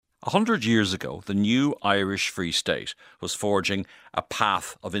100 years ago, the new Irish Free State was forging a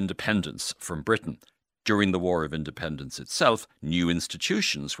path of independence from Britain. During the War of Independence itself, new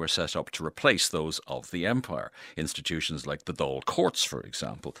institutions were set up to replace those of the Empire. Institutions like the Dáil Courts, for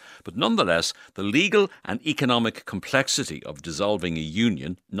example. But nonetheless, the legal and economic complexity of dissolving a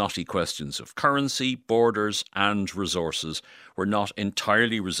union, knotty questions of currency, borders and resources, were not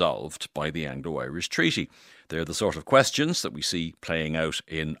entirely resolved by the Anglo-Irish Treaty. They're the sort of questions that we see playing out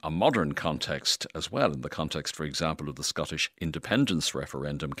in a modern context as well, in the context, for example, of the Scottish independence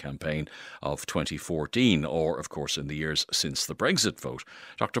referendum campaign of 2014, or, of course, in the years since the Brexit vote.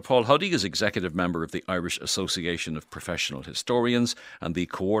 Dr. Paul Huddie is executive member of the Irish Association of Professional Historians and the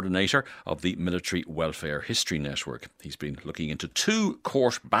coordinator of the Military Welfare History Network. He's been looking into two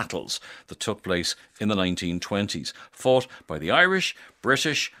court battles that took place in the 1920s, fought by the Irish,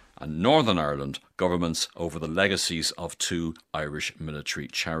 British and Northern Ireland governments over the legacies of two Irish military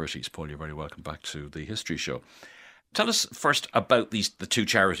charities. Paul, you're very welcome back to the History Show. Tell us first about the two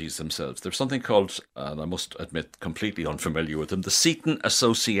charities themselves. There's something called, and I must admit completely unfamiliar with them, the Seton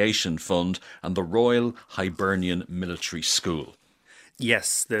Association Fund and the Royal Hibernian Military School.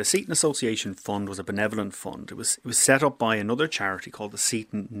 Yes, the Seton Association Fund was a benevolent fund. It was set up by another charity called the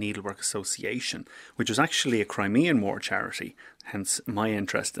Seton Needlework Association, which was actually a Crimean War charity, hence my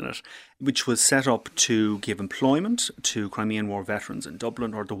interest in it, which was set up to give employment to Crimean War veterans in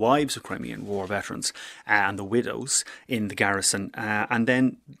Dublin, or the wives of Crimean War veterans and the widows in the garrison. And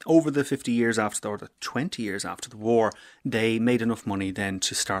then over the 50 years after, or the 20 years after the war, they made enough money then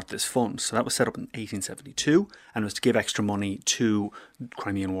to start this fund. So that was set up in 1872 and was to give extra money to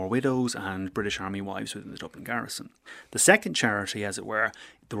Crimean War widows and British Army wives within the Dublin garrison. The second charity, as it were,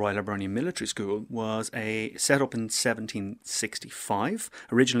 the Royal Hibernian Military School, was set up in 1765,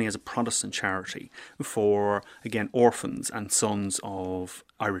 originally as a Protestant charity for, again, orphans and sons of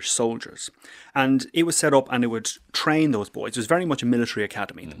Irish soldiers. And it was set up and it would train those boys. It was very much a military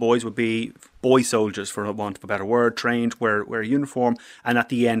academy. The boys would be boy soldiers, for want of a better word, trained, wear a uniform, and at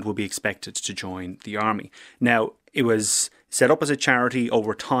the end would be expected to join the army. Now, it was set up as a charity.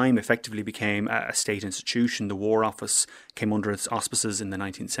 Over time effectively became a state institution. The War Office came under its auspices in the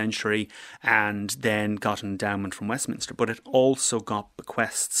 19th century and then got an endowment from Westminster. But it also got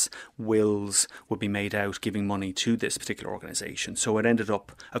bequests, wills would be made out giving money to this particular organisation. So it ended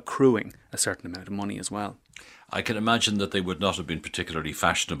up accruing a certain amount of money as well. I can imagine that they would not have been particularly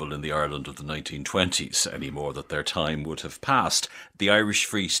fashionable in the Ireland of the 1920s anymore, that their time would have passed. The Irish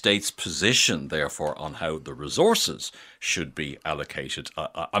Free State's position, therefore, on how the resources should be allocated,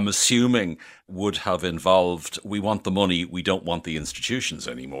 I'm assuming would have involved, we want the money, we don't want the institutions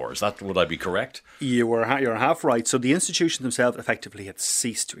anymore. Would I be correct? You're half right. So the institutions themselves effectively had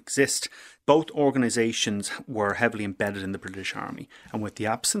ceased to exist. Both organisations were heavily embedded in the British Army, and with the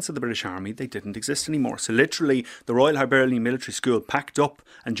absence of the British Army, they didn't exist anymore. So literally, the Royal Hibernian Military School packed up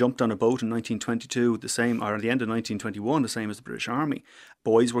and jumped on a boat in 1922, or at the end of 1921, the same as the British Army.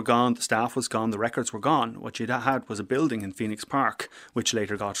 Boys were gone, the staff was gone, the records were gone. What you had was a building in Phoenix Park, which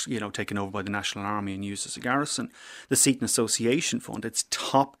later got taken over by the National Army and used as a garrison. The Seton Association Fund, its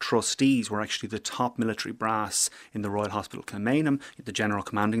top trustees were actually the top military brass in the Royal Hospital Kilmainham, the general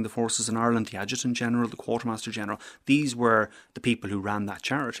commanding the forces in Ireland, the Adjutant General, the Quartermaster General. These were the people who ran that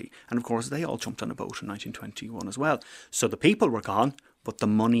charity. And of course, they all jumped on a boat in 1921 as well. So the people were gone, but the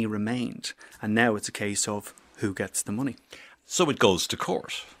money remained. And now it's a case of who gets the money. So it goes to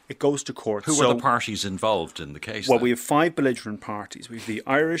court. It goes to court. Who are the parties involved in the case? Well, we have 5 belligerent parties. We have the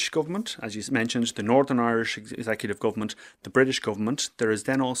Irish government, as you mentioned, the Northern Irish Executive Government, the British government. There is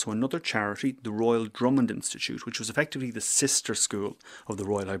then also another charity, the Royal Drummond Institute, which was effectively the sister school of the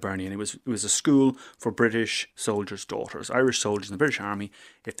Royal Hibernian. It was a school for British soldiers' daughters. Irish soldiers in the British Army,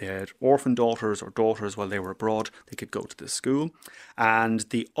 if they had orphan daughters or daughters while they were abroad, they could go to this school. And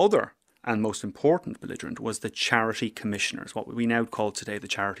the other and most important belligerent was the Charity Commissioners, what we now call today the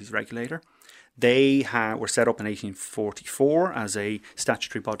Charities Regulator. They were set up in 1844 as a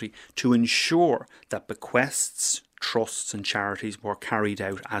statutory body to ensure that bequests, trusts and charities were carried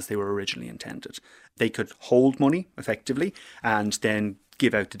out as they were originally intended. They could hold money effectively and then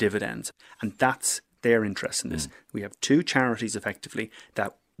give out the dividends. And that's their interest in this. We have 2 charities effectively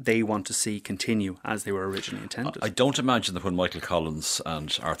that they want to see continue as they were originally intended. I don't imagine that when Michael Collins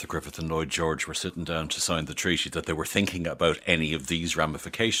and Arthur Griffith and Lloyd George were sitting down to sign the treaty that they were thinking about any of these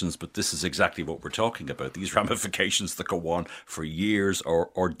ramifications, but this is exactly what we're talking about, these ramifications that go on for years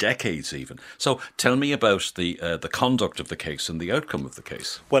or decades even. So tell me about the conduct of the case and the outcome of the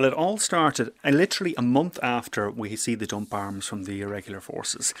case. Well, it all started literally a month after we see the dump arms from the irregular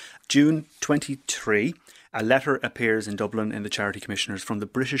forces. June 23, a letter appears in Dublin in the Charity Commissioners from the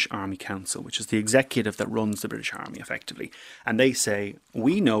British Army Council, which is the executive that runs the British Army effectively. And they say,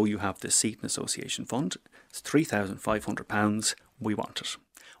 we know you have this Seaton Association fund. It's £3,500. We want it.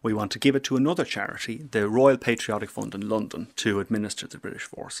 We want to give it to another charity, the Royal Patriotic Fund in London, to administer the British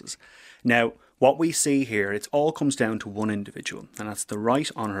forces. Now, what we see here, it all comes down to one individual, and that's the Right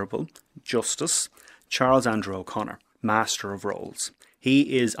Honourable Justice Charles Andrew O'Connor, Master of Rolls.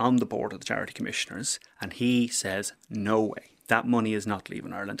 He is on the board of the Charity Commissioners, and he says, no way, that money is not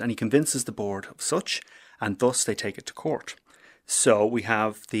leaving Ireland. And he convinces the board of such, and thus they take it to court. So we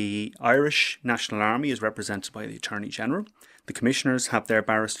have the Irish National Army is represented by the Attorney General. The Commissioners have their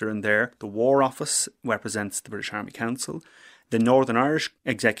barrister in there. The War Office represents the British Army Council. The Northern Irish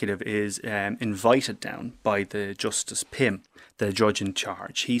Executive is invited down by the Justice Pym, the judge in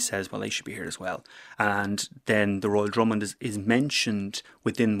charge. He says, well, they should be here as well. And then the Royal Drummond is mentioned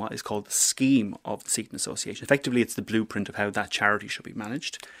within what is called the scheme of the Seaton Association. Effectively, it's the blueprint of how that charity should be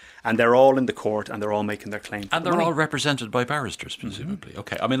managed. And they're all in the court and they're all making their claim. And they're all represented by barristers, presumably. Mm-hmm.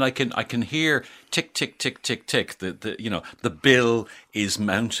 Okay. I mean, I can hear tick, tick, tick, tick, tick. The bill is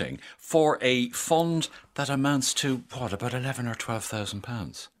mounting for a fund that amounts to what, about £11,000 or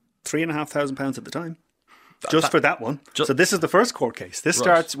 £12,000? £3,500 at the time. For that one. So this is the first court case. This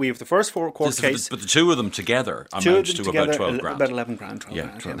starts, we have the first court case. But the two of them together amount to about 12 grand. About 11 grand,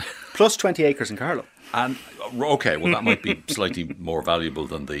 12 grand. Plus 20 acres in Carlow. And okay, well, that might be slightly more valuable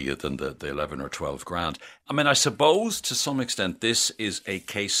than the 11 or 12 grand. I mean, I suppose to some extent this is a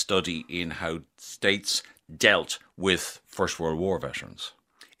case study in how states dealt with First World War veterans.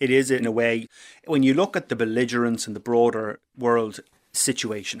 It is, in a way. When you look at the belligerence and the broader world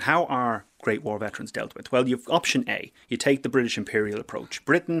situation, how are Great War veterans dealt with? Well, you've option A. You take the British imperial approach.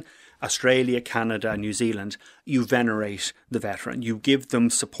 Britain, Australia, Canada, New Zealand, you venerate the veteran. You give them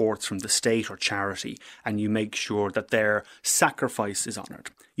supports from the state or charity, and you make sure that their sacrifice is honoured.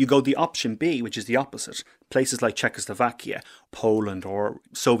 You go the option B, which is the opposite. Places like Czechoslovakia, Poland, or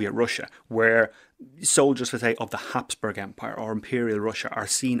Soviet Russia, where soldiers, say, of the Habsburg Empire or Imperial Russia are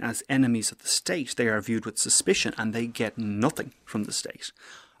seen as enemies of the state. They are viewed with suspicion and they get nothing from the state.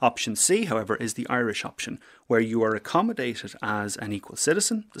 Option C, however, is the Irish option, where you are accommodated as an equal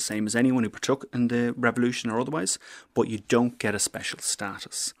citizen, the same as anyone who partook in the revolution or otherwise, but you don't get a special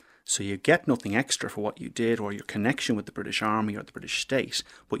status. So you get nothing extra for what you did or your connection with the British Army or the British state,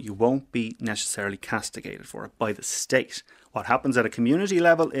 but you won't be necessarily castigated for it by the state. What happens at a community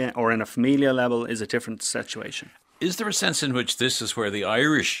level or in a familial level is a different situation. Is there a sense in which this is where the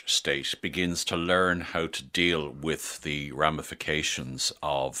Irish state begins to learn how to deal with the ramifications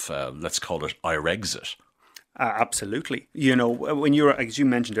of, let's call it, Irexit? Absolutely. You know, when you're, as you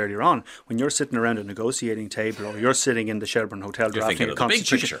mentioned earlier on, when you're sitting around a negotiating table or you're sitting in the Shelburne Hotel drafting a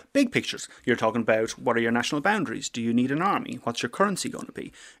constitution, big pictures. You're talking about what are your national boundaries? Do you need an army? What's your currency going to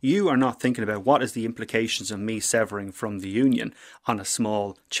be? You are not thinking about what is the implications of me severing from the Union on a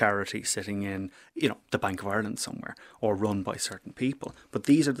small charity sitting in, the Bank of Ireland somewhere or run by certain people. But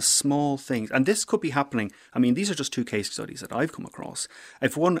these are the small things. And this could be happening. I mean, these are just two case studies that I've come across.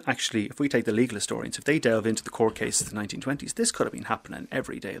 If we take the legal historians, if they delve into the court cases of the 1920s, this could have been happening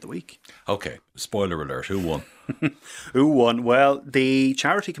every day of the week. Okay, spoiler alert, who won? Who won? Well, the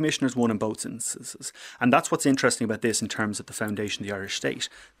Charity Commissioners won in both instances. And that's what's interesting about this in terms of the foundation of the Irish state.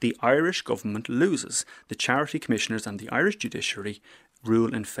 The Irish government loses. The Charity Commissioners and the Irish judiciary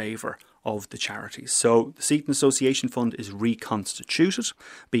rule in favour of the charities. So the Seaton Association Fund is reconstituted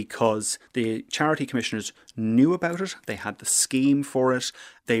because the Charity Commissioners knew about it, they had the scheme for it,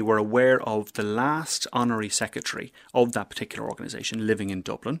 they were aware of the last honorary secretary of that particular organisation living in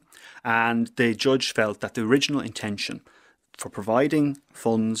Dublin, and the judge felt that the original intention for providing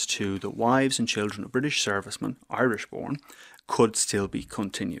funds to the wives and children of British servicemen, Irish born, could still be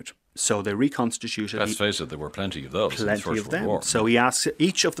continued. So they reconstituted. Let's face it, there were plenty of those. Plenty of them. So he asked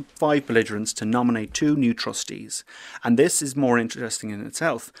each of the 5 belligerents to nominate 2 new trustees. And this is more interesting in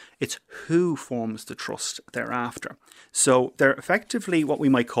itself. It's who forms the trust thereafter. So they're effectively what we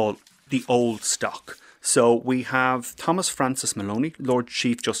might call the old stock. So we have Thomas Francis Maloney, Lord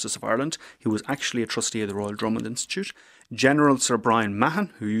Chief Justice of Ireland, who was actually a trustee of the Royal Drummond Institute. General Sir Brian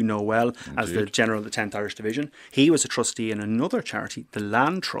Mahon, who you know well as the General of the 10th Irish Division. He was a trustee in another charity, the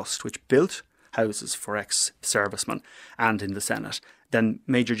Land Trust, which built houses for ex-servicemen and in the Senate. Then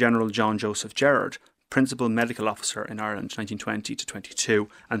Major General John Joseph Gerard, Principal Medical Officer in Ireland, 1920 to 22,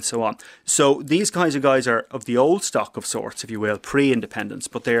 and so on. So these guys are of the old stock of sorts, if you will, pre-independence,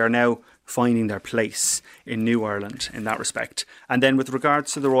 but they are now finding their place in New Ireland in that respect. And then with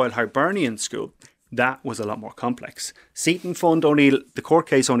regards to the Royal Hibernian School, That was a lot more complex. Seton Fund, the court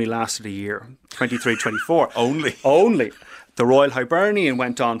case only lasted a year, 23-24. Only. The Royal Hibernian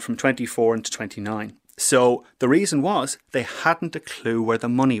went on from 24 into 29. So the reason was they hadn't a clue where the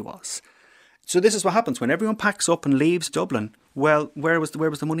money was. So this is what happens when everyone packs up and leaves Dublin. Well, where was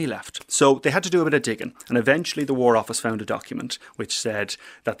the money left? So they had to do a bit of digging, and eventually the War Office found a document which said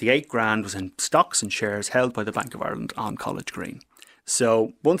that the 8 grand was in stocks and shares held by the Bank of Ireland on College Green.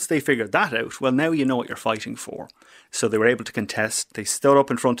 So once they figured that out, well, now you know what you're fighting for. So they were able to contest. They stood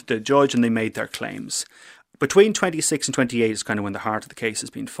up in front of the judge and they made their claims. Between 26 and 28 is kind of when the heart of the case has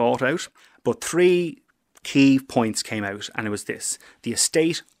been fought out. But 3 key points came out, and it was this. The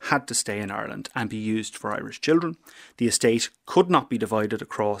estate had to stay in Ireland and be used for Irish children. The estate could not be divided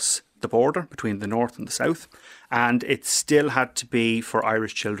across the border between the north and the south, and it still had to be for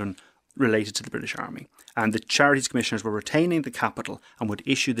Irish children related to the British Army. And the Charities Commissioners were retaining the capital and would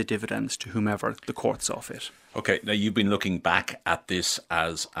issue the dividends to whomever the court saw fit. OK, now you've been looking back at this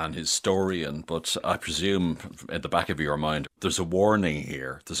as an historian, but I presume at the back of your mind there's a warning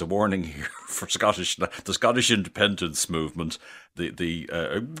here. There's a warning here for the Scottish independence movement,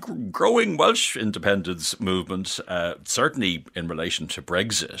 the growing Welsh independence movement, certainly in relation to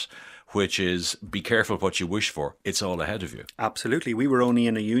Brexit, which is be careful what you wish for. It's all ahead of you. Absolutely. We were only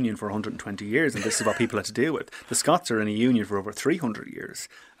in a union for 120 years, and this is what people had to deal with. The Scots are in a union for over 300 years.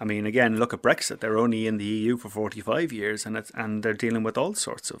 I mean, again, look at Brexit. They're only in the EU for 45 years, and they're dealing with all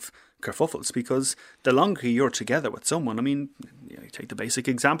sorts of kerfuffles, because the longer you're together with someone, I mean, you take the basic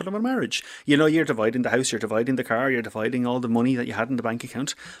example of a marriage. You know, you're dividing the house, you're dividing the car, you're dividing all the money that you had in the bank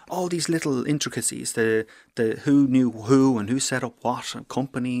account. All these little intricacies, the who knew who and who set up what, and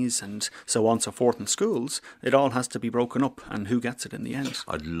companies and so on and so forth in schools, it all has to be broken up, and who gets it in the end.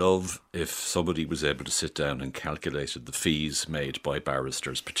 I'd love if somebody was able to sit down and calculated the fees made by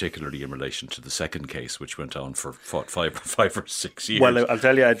barristers, particularly in relation to the second case, which went on for 5 or 6 years. Well, I'll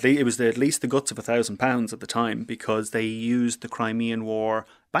tell you, it was at least the guts of £1,000 at the time, because they used the Crimean War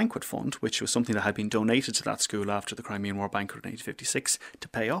Banquet Fund, which was something that had been donated to that school after the Crimean War Banquet in 1856, to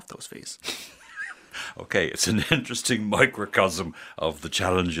pay off those fees. Okay, it's an interesting microcosm of the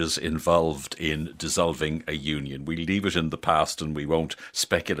challenges involved in dissolving a union. We leave it in the past and we won't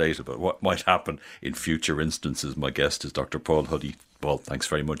speculate about what might happen in future instances. My guest is Dr. Paul Huddie. Paul, thanks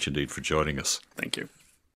very much indeed for joining us. Thank you.